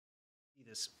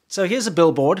So here's a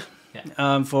billboard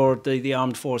for the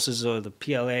armed forces or the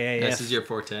PLAAF. This is your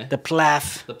forte. The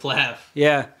PLAF. The PLAF.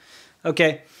 Yeah.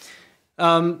 Okay.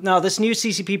 Now, this new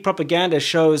CCP propaganda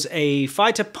shows a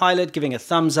fighter pilot giving a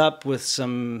thumbs up with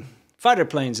some fighter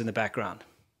planes in the background.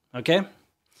 Okay?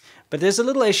 But there's a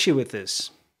little issue with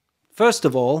this. First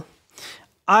of all,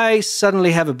 I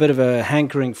suddenly have a bit of a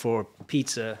hankering for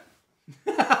pizza.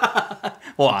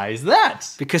 Why is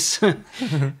that? Because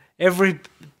every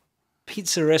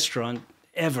pizza restaurant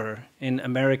ever in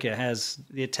America has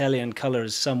the Italian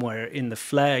colors somewhere in the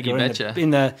flag or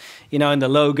in the in the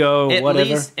logo or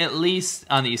whatever. At least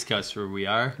on the East Coast where we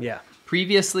are. Yeah.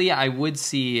 Previously, I would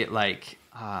see like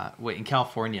in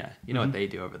California. You know what they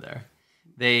do over there?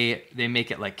 They make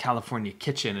it like California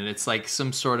Kitchen, and it's like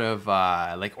some sort of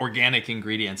like organic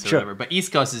ingredients or whatever. But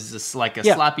East Coast is just like a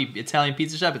sloppy Italian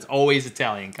pizza shop. It's always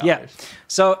Italian colors. Yeah.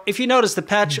 So if you notice, the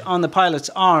patch on the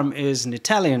pilot's arm is an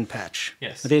Italian patch.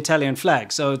 Yes. With the Italian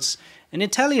flag. So it's an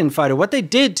Italian fighter. What they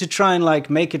did to try and like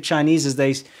make it Chinese is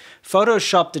they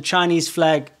photoshopped the Chinese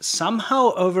flag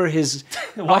somehow over his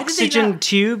oxygen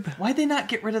tube. Why'd they not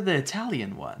get rid of the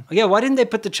Italian one? Yeah, why didn't they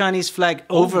put the Chinese flag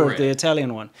over the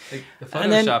Italian one? Like, the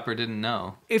photoshopper didn't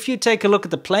know. If you take a look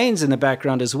at the planes in the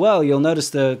background as well, you'll notice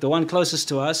the one closest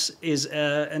to us is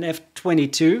an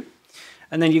F-22.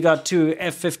 And then you got two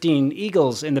F-15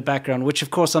 Eagles in the background, which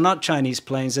of course are not Chinese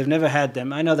planes. They've never had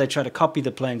them. I know they try to copy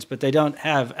the planes, but they don't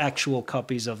have actual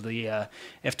copies of the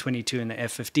F-22 and the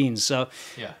F-15. So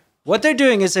what they're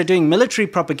doing is they're doing military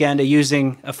propaganda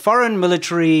using a foreign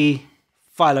military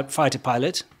fighter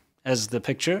pilot as the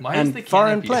picture and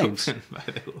foreign planes. Open, by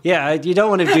the way? Yeah, you don't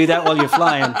want to do that while you're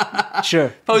flying.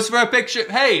 Sure. Pose for a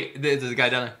picture. Hey, there's a guy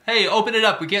down there. Hey, open it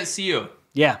up. We can't see you.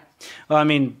 Yeah. Well, I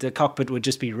mean, the cockpit would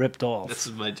just be ripped off. This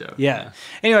is my joke. Yeah.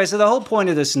 Anyway, so the whole point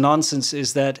of this nonsense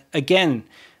is that, again,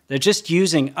 they're just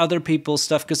using other people's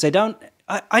stuff because they don't...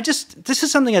 this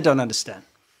is something I don't understand.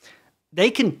 They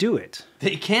can do it.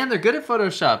 They can. They're good at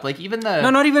Photoshop. Like even the... No,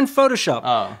 not even Photoshop.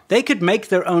 Oh. They could make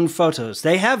their own photos.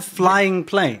 They have flying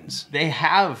planes. They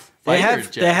have fighter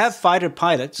jets. They have fighter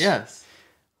pilots. Yes.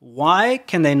 Why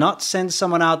can they not send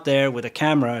someone out there with a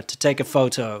camera to take a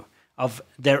photo of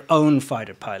their own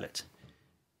fighter pilot?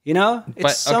 You know?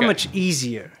 It's so much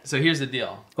easier. So here's the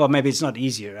deal. Well, maybe it's not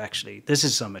easier, actually. This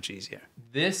is so much easier.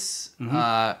 This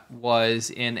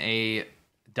was in a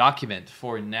document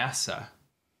for NASA.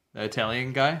 The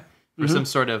Italian guy, for some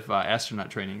sort of astronaut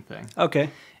training thing. Okay.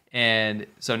 And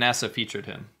so NASA featured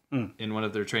him in one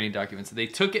of their training documents. They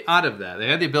took it out of that. They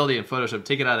had the ability in Photoshop to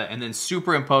take it out of that and then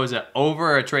superimpose it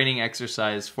over a training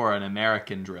exercise for an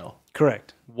American drill.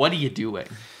 Correct. What are you doing?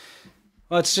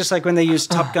 Well, it's just like when they use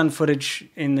Top Gun footage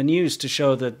in the news to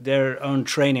show that their own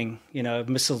training,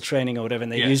 missile training or whatever,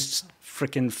 and they used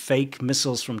freaking fake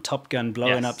missiles from Top Gun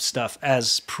blowing up stuff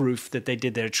as proof that they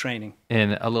did their training.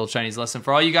 And a little Chinese lesson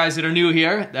for all you guys that are new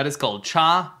here, that is called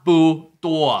cha bu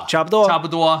duo. Cha bu duo. Cha bu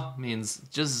duo means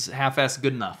just half-ass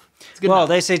good enough. It's good enough. Well,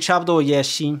 they say cha bu duo ye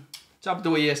xin. Cha bu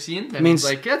duo ye xin. That means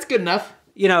like, that's good enough.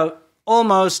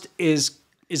 Almost is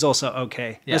also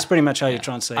okay. Yeah. That's pretty much how you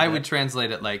translate it. I would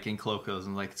translate it like in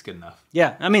colloquialism, like it's good enough.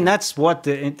 Yeah, I mean, that's what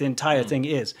the entire thing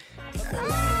is.